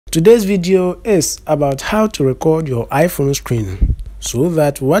Today's video is about how to record your iPhone screen so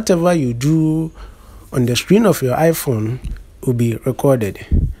that whatever you do on the screen of your iPhone will be recorded.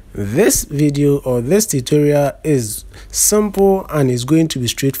 This video or this tutorial is simple and is going to be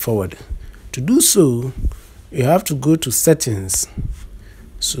straightforward. To do so, you have to go to settings.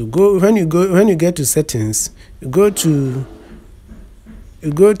 So when you get to settings, you go to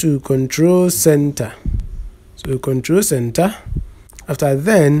control center. So control center. After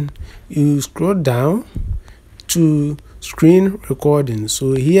then, you scroll down to screen recording.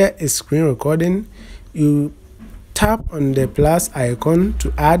 So here is screen recording. You tap on the plus icon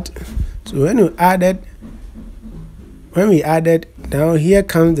to add. So when we added, now here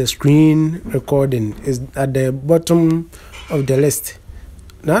comes the screen recording. Is at the bottom of the list.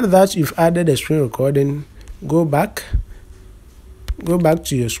 Now that you've added the screen recording, go back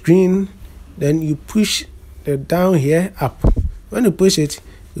to your screen. Then you push the down here up. When you push it,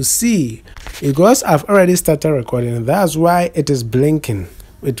 you see, because I've already started recording, that's why it is blinking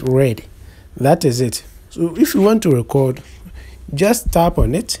with red. That is it. So if you want to record, just tap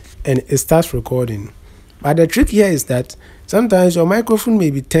on it and it starts recording. But the trick here is that sometimes your microphone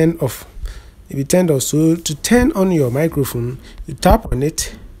may be turned off. Maybe turned off. So to turn on your microphone, you tap on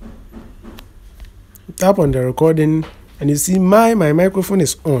it, tap on the recording, and you see my microphone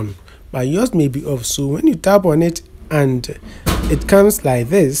is on, but yours may be off. So when you tap on it and it comes like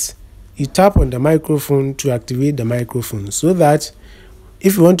this, you tap on the microphone to activate the microphone so that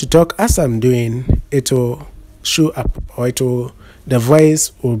if you want to talk as I'm doing, it will show up, or the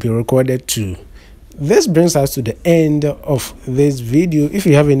voice will be recorded too. This brings us to the end of this video. If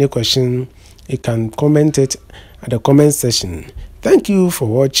you have any question, you can comment it at the comment section. Thank you for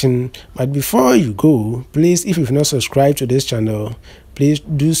watching. But before you go, please, if you've not subscribed to this channel, please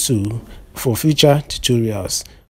do so for future tutorials.